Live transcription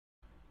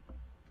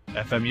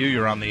FMU,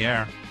 you're on the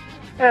air.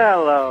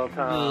 Hello,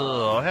 Tom.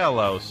 Oh,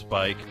 hello,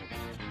 Spike.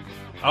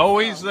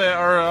 Always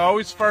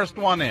first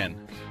one in.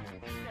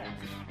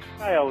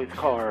 I always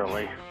call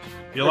early.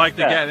 You like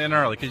to get in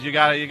early because you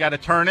got to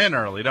turn in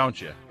early, don't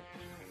you?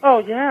 Oh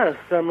yes,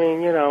 I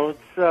mean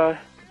it's a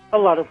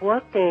lot of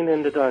work being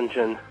in the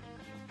dungeon.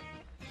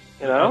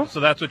 You know. So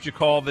that's what you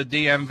call the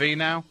DMV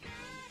now?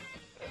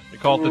 You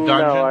call it the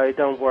dungeon? No, I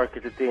don't work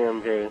at the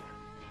DMV.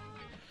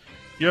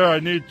 Yeah, I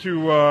need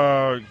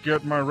to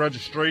get my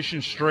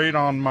registration straight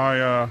on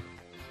my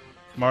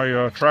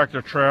my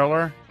tractor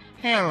trailer.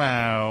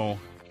 Hello,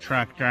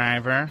 truck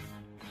driver.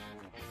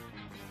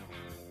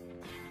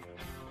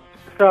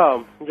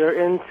 So you're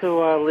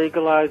into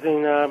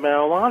legalizing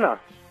marijuana?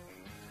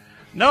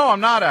 No, I'm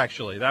not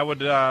actually. That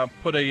would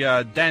put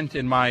a dent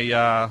in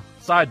my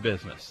side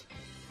business.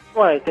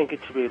 Well, I think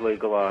it should be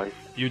legalized.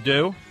 You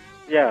do?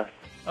 Yes.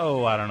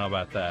 Oh, I don't know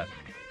about that.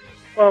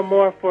 Well,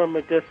 more for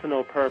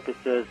medicinal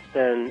purposes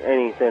than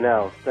anything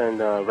else, than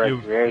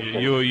recreation.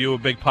 You a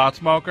big pot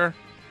smoker?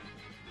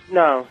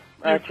 No,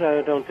 actually,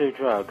 I don't do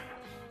drugs.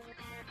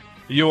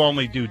 You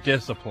only do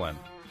discipline.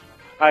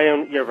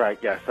 You're right.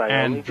 Yes, I only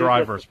and do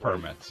driver's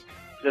discipline. permits.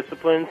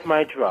 Discipline's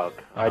my drug.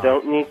 I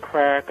don't need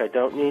crack. I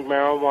don't need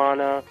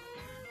marijuana.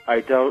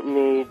 I don't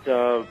need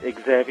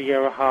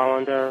Xavier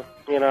Hollander.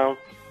 You know.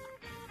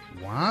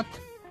 What?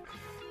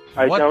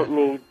 I don't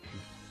need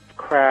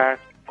crack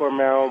or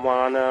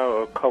marijuana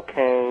or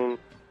cocaine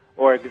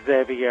or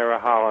Xavier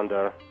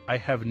Hollander. I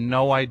have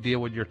no idea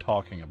what you're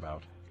talking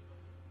about.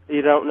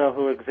 You don't know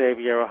who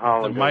Xavier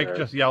Hollander is? Mike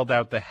just yelled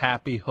out the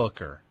happy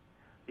hooker.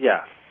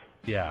 Yes.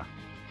 Yeah.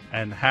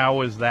 And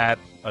how is that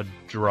a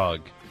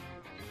drug?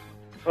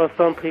 Well,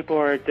 some people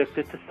are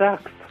addicted to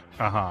sex.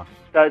 Uh-huh.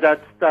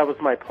 That was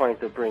my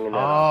point of bringing that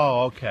up.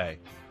 Oh, okay.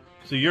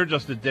 So you're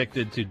just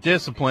addicted to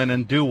discipline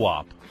and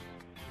doo-wop.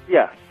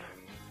 Yes.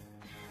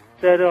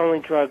 They're the only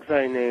drugs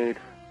I need.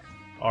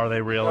 Are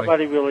they really?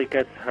 Nobody really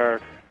gets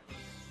hurt.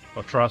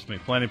 Well, trust me,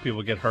 plenty of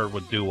people get hurt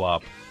with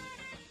doo-wop.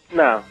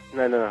 No,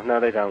 they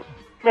don't.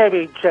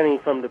 Maybe Jenny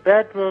from the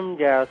bedroom,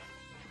 yes.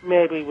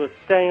 Maybe with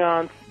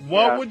seance.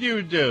 What would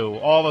you do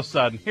all of a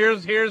sudden?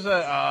 Here's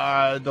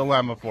a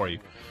dilemma for you.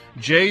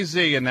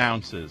 Jay-Z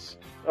announces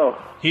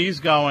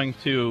he's going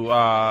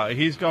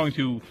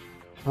to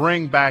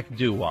bring back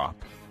doo-wop.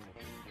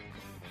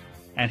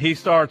 And he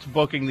starts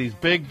booking these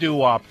big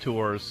doo-wop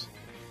tours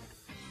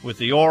with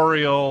the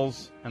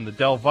Orioles and the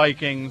Del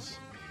Vikings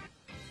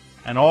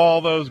and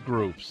all those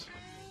groups.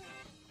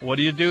 What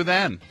do you do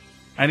then?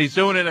 And he's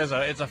doing it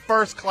it's a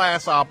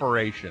first-class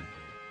operation.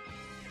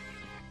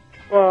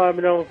 Well,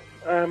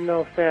 I'm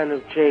no fan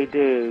of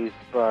JD's,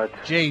 but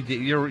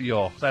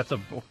JD,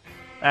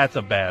 that's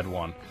a bad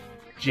one.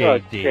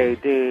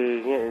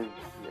 JD,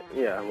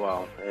 yeah.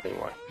 Well,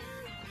 anyway.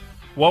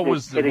 What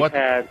was the Kitty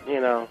Cat?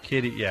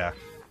 Kitty, yeah.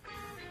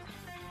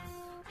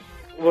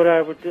 What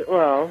I would do?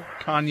 Well,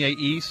 Kanye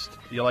East.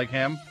 You like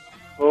him?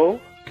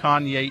 Who?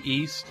 Kanye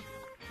East.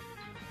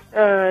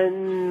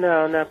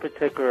 No, not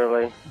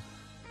particularly.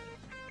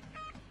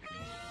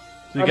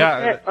 So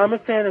I'm a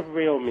fan of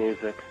real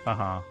music.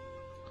 Uh-huh.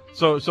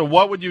 So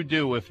what would you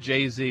do if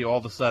Jay-Z all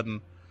of a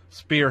sudden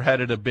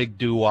spearheaded a big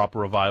doo-wop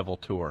revival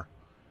tour?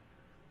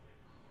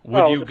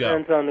 Would you go? It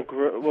depends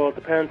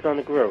on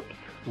the group.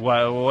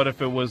 What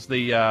if it was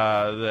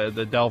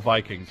the Del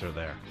Vikings are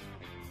there?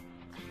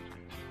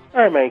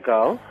 I may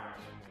go.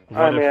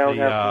 I don't have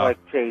to like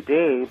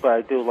JD, but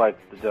I do like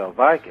the Del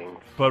Vikings.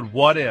 But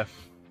what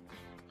if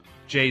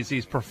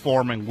Jay-Z's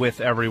performing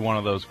with every one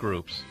of those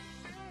groups?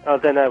 Oh,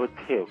 then I would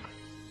puke.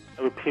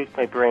 I would puke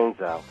my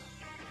brains out.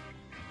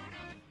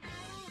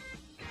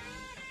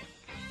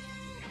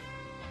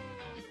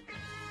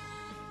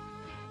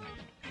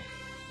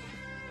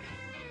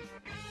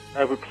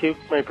 I would puke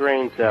my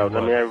brains out. I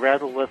mean, I'd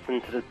rather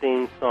listen to the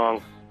theme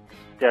song,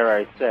 dare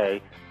I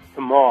say,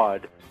 to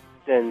Maud,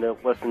 than to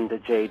listen to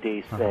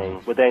JD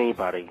sing with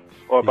anybody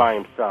or by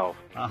himself.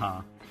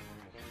 Uh-huh.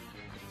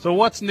 So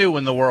what's new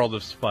in the world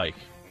of Spike?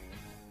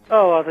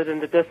 Oh, other than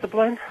the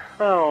discipline?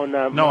 Oh,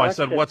 not No, much. I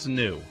said what's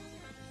new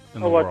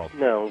in the world.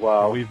 No,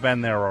 well... We've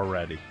been there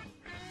already.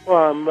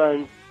 Well, I'm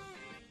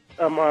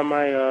on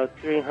my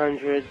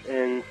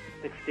 360th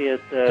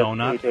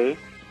Donut? CD.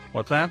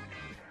 What's that?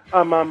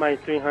 I'm on my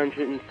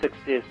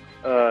 360th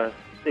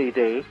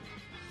CD.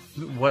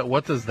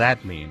 What does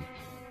that mean?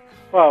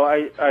 Well,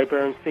 I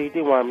burn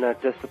CD when I'm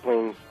not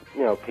disciplining,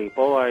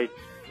 people. I,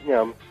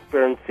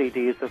 burn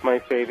CDs of my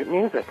favorite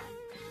music.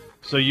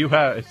 So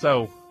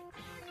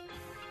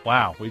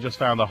wow, we just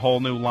found a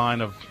whole new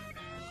line of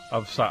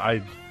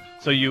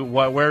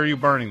where are you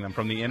burning them?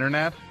 From the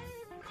internet?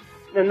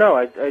 No,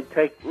 I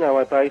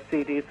buy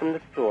CDs from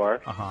the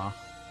store. Uh-huh.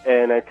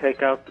 And I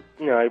take out,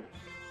 I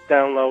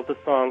download the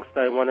songs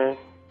that I want to,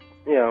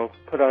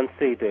 put on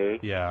CD.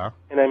 Yeah.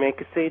 And I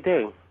make a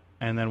CD.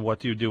 And then what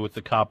do you do with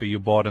the copy you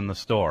bought in the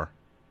store?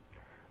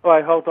 Well,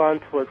 I hold on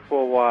to it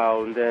for a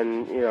while, and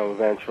then,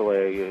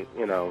 eventually,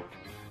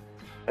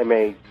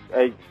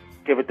 I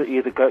give it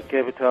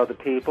to other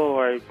people,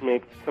 or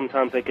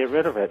sometimes I get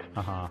rid of it.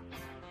 Uh-huh.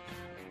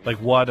 Like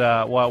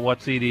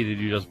what CD did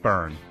you just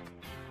burn?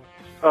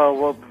 Oh,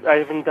 well, I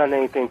haven't done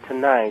anything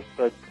tonight,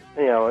 but,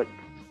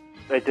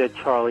 I did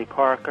Charlie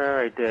Parker,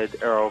 I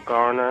did Earl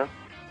Garner.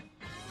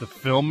 The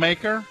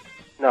filmmaker?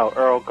 No,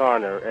 Earl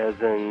Garner, as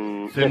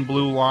in... Thin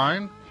Blue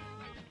Line?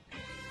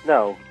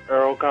 No,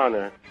 Earl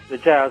Garner, the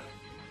jazz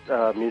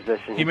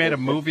musician. He made a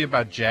movie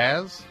about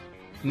jazz?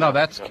 No,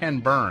 that's Ken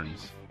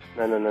Burns.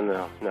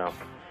 No.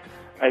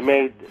 I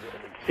made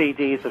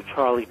CDs of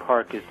Charlie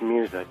Parker's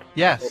music.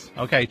 Yes,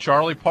 okay,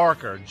 Charlie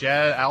Parker,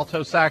 jazz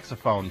alto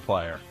saxophone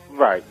player.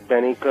 Right,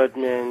 Benny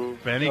Goodman,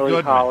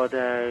 Billie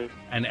Holiday.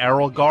 And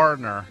Errol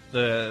Gardner,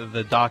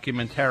 the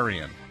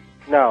documentarian.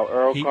 No,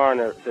 Earl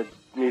Garner, the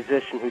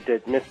musician who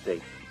did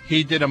Misty.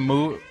 He did a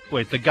movie...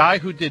 Wait, the guy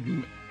who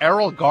did...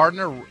 Errol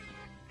Gardner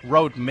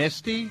wrote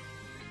Misty?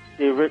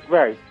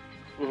 Right.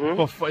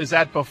 Mm-hmm. Is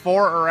that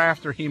before or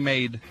after he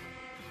made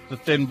The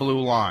Thin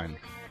Blue Line?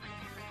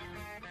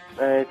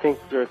 I think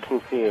you're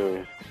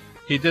confused.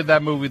 He did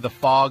that movie, The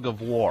Fog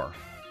of War.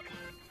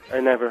 I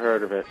never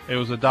heard of it. It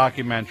was a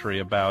documentary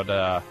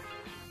about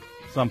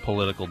some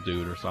political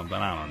dude or something.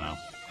 I don't know.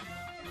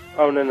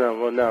 Oh, no.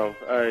 Well, no.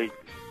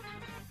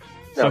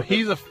 So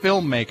he's a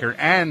filmmaker,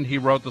 and he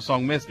wrote the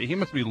song Misty. He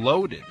must be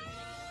loaded.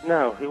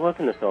 No, he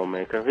wasn't a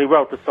filmmaker. He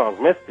wrote the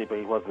song Misty, but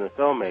he wasn't a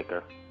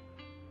filmmaker.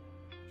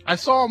 I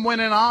saw him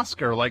win an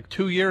Oscar like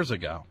 2 years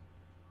ago.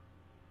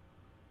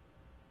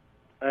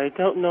 I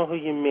don't know who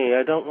you mean.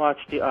 I don't watch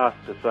the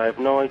Oscars, so I have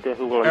no idea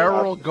who won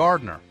Errol the Oscars.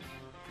 Gardner.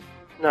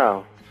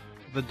 No.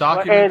 The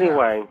documentary.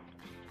 Well, anyway.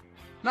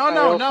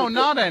 No,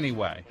 not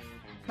anyway.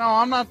 No,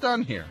 I'm not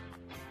done here.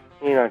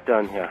 You're not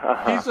done here.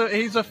 Uh-huh.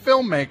 He's a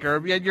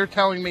filmmaker, yet you're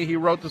telling me he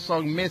wrote the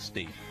song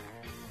Misty.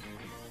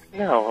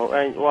 No,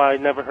 I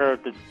never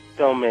heard the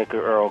filmmaker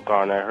Earl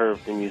Garner. I heard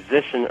of the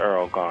musician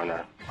Earl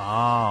Garner.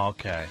 Oh,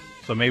 okay.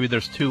 So maybe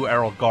there's two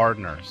Errol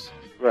Gardners.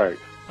 Right.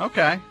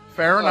 Okay,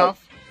 fair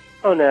enough.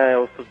 Oh, no, I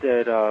also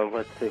did,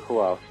 let's see,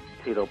 who else?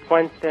 Tito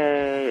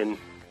Puente and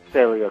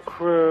Celia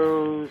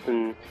Cruz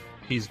and...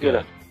 He's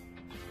good.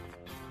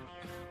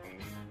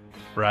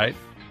 Right?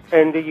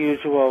 And the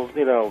usual,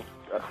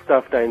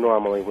 stuff that I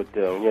normally would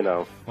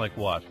do, Like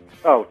what?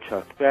 Oh,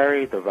 Chuck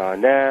Berry, the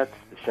Ronettes,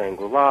 the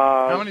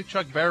Shangri-La. How many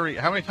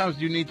times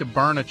do you need to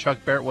burn a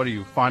Chuck Berry? What are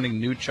you, finding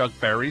new Chuck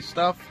Berry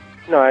stuff?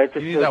 No, I just did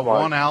did You need that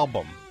one. one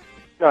album.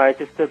 No, I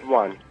just did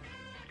one.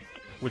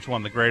 Which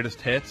one, the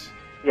greatest hits?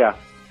 Yeah.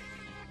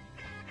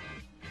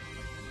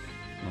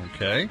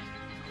 Okay.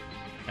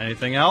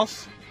 Anything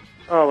else?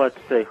 Oh, let's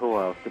see, who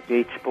else? The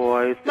Beach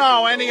Boys.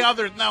 No, any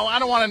other? No, I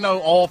don't want to know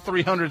all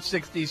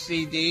 360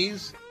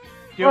 CDs.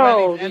 Do you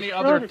have any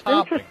other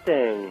topic?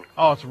 Interesting.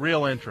 Oh, it's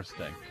real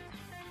interesting.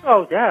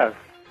 Oh, yes.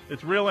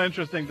 It's real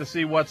interesting to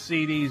see what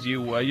CDs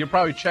you're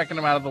probably checking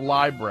them out of the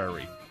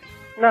library.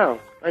 No,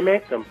 I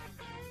make them.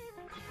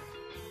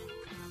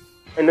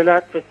 And they're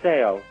not for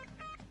sale.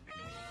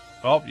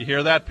 Oh, you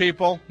hear that,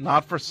 people?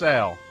 Not for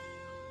sale.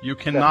 You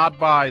cannot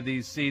buy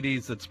these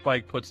CDs that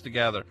Spike puts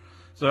together.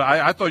 So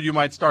I thought you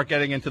might start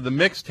getting into the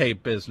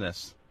mixtape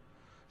business.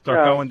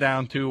 Start going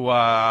down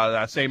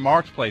to St.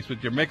 Mark's Place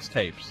with your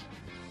mixtapes.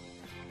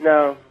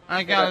 No.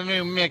 I got a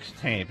new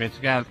mixtape. It's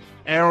got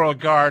Errol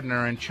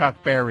Gardner and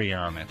Chuck Berry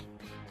on it.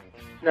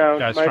 No.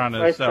 Guy's trying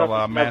to sell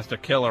a Master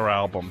Killer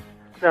album.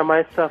 No,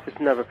 my stuff is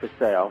never for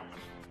sale.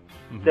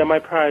 Mm-hmm. They're my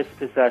prized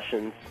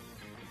possessions.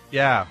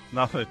 Yeah,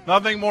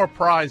 nothing more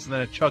prized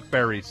than a Chuck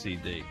Berry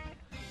CD.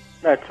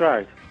 That's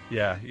right.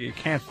 Yeah, you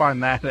can't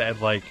find that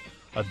at like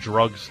a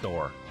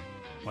drugstore,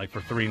 like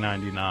for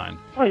 $3.99.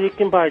 Well, you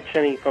can buy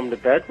Jenny from the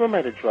Bedroom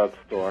at a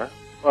drugstore.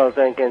 Well,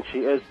 then again, she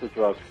is the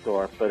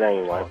drugstore. But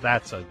anyway.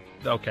 Oh,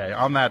 okay.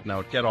 On that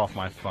note, get off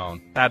my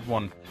phone. That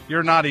one,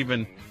 you're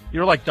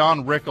like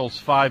Don Rickles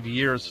 5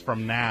 years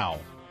from now.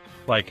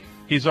 Like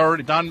he's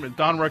already Don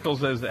Rickles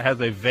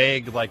has a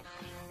vague, like,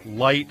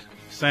 light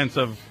sense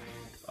of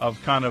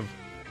kind of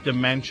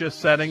dementia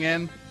setting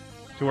in,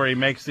 to where he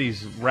makes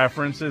these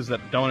references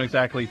that don't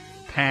exactly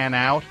pan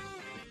out.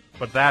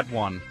 But that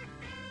one,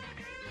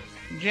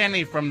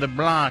 Jenny from the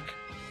block,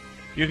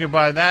 you can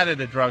buy that at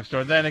a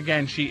drugstore. Then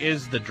again, she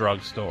is the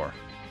drugstore.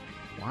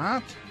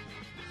 What?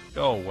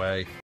 Go away.